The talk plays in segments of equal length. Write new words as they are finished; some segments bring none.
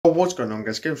What's going on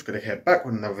guys, GameSquid here, back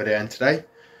with another video, and today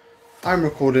I'm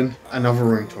recording another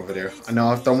room tour video. I know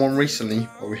I've done one recently,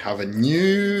 but we have a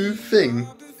new thing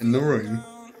in the room,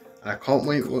 and I can't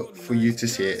wait for you to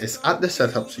see it. It's at the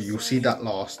setup, so you'll see that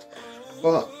last.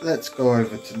 But let's go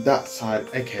over to that side,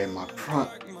 aka my Prime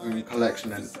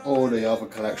collection and all the other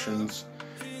collections.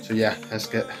 So yeah, let's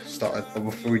get started. But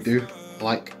before we do,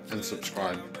 like and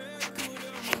subscribe.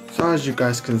 So as you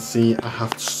guys can see, I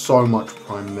have so much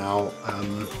Prime now.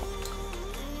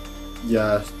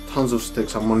 Yeah, tons of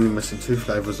sticks. I'm only missing 2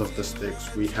 flavors of the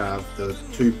sticks. We have the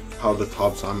 2 powder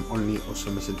tubs. I'm only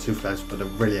also missing 2 flavors, but they're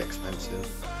really expensive.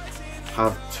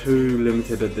 Have 2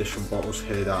 limited edition bottles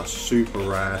here that are super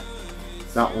rare.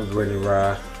 That one's really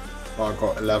rare, but I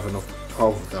got 11 of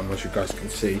 12 of them, as you guys can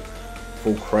see.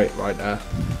 Full crate right there.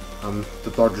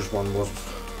 The Dodgers one was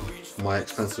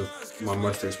my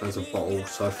most expensive bottle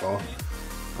so far.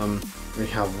 We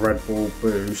have Red Bull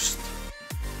Boost,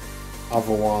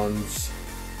 other ones,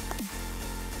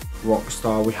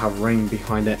 Rockstar, we have Rain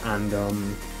behind it, and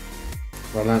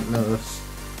Relentless.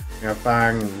 We have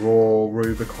Bang, Raw,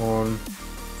 Rubicon,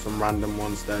 some random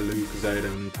ones there, Lucozade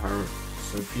and Tyrant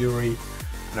So Fury,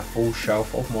 and a full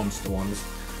shelf of Monster ones.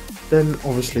 Then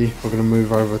obviously we're going to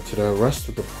move over to the rest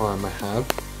of the Prime I have,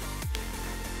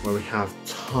 where we have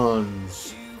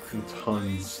tons and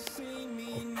tons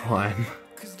of Prime.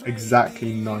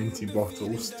 Exactly 90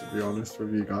 bottles, to be honest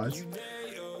with you guys.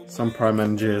 Some Prime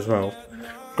Energy as well.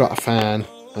 Got a fan.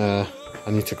 I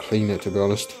need to clean it, to be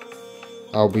honest.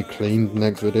 I'll be cleaned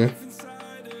next video,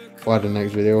 by the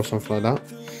next video or something like that.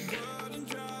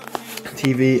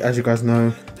 TV, as you guys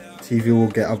know, TV will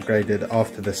get upgraded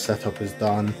after the setup is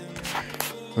done.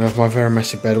 We have my very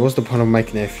messy bed. What's the point of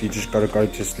making it if you just gotta go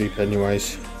to sleep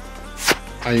anyways?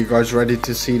 Are you guys ready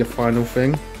to see the final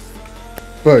thing?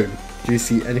 Boom. Do you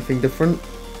see anything different?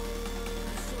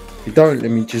 If you don't, let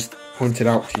me just point it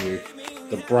out to you.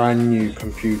 The brand new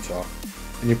computer.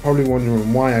 And you're probably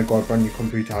wondering why I got a brand new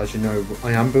computer. As you know,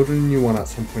 I am building a new one at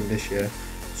some point this year.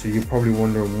 So you're probably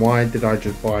wondering, why did I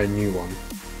just buy a new one?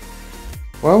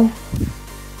 Well,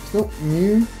 it's not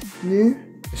new.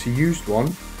 It's a used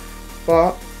one.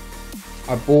 But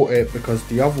I bought it because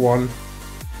the other one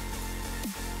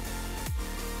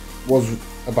was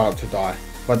about to die.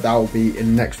 But that will be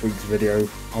in next week's video.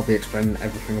 I'll be explaining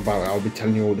everything about it. I'll be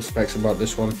telling you all the specs about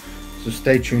this one. So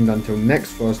stay tuned until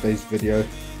next Thursday's video.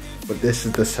 But this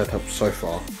is the setup so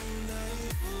far.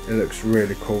 It looks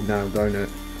really cool now, don't it?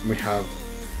 We have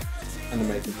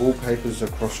animated wallpapers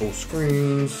across all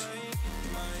screens.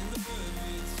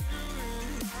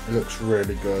 It looks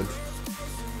really good.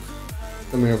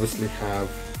 Then we obviously have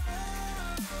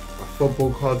my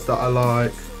football cards that I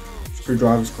like.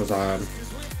 Screwdrivers because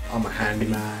I'm a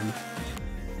handyman.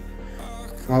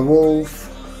 My Wolf,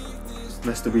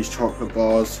 Mr. Beast chocolate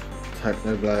bars,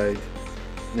 Technoblade,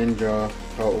 Ninja,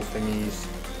 turtle thingies,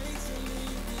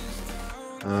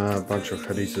 a bunch of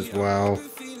hoodies as well.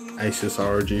 Asus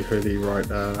ROG hoodie right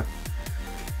there.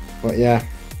 But yeah,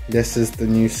 this is the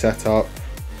new setup.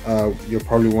 You're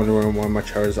probably wondering why my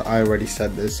chair is. I already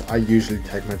said this. I usually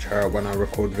take my chair out when I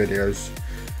record videos.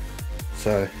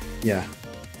 So yeah,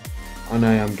 I know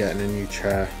I'm getting a new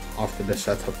chair after the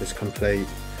setup is complete.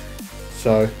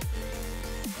 So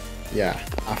yeah,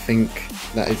 I think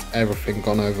that is everything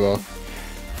gone over.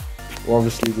 Well,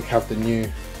 obviously we have the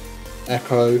new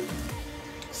Echo,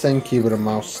 same keyboard and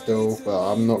mouse still,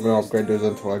 but I'm not going to upgrade those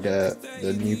until I get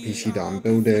the new PC that I'm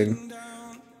building.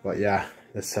 But yeah,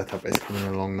 the setup is coming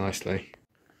along nicely.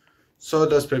 So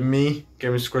that's been me,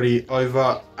 GameSquid,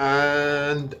 over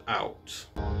and out.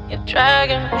 You're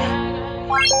dragging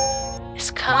me,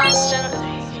 it's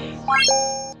constantly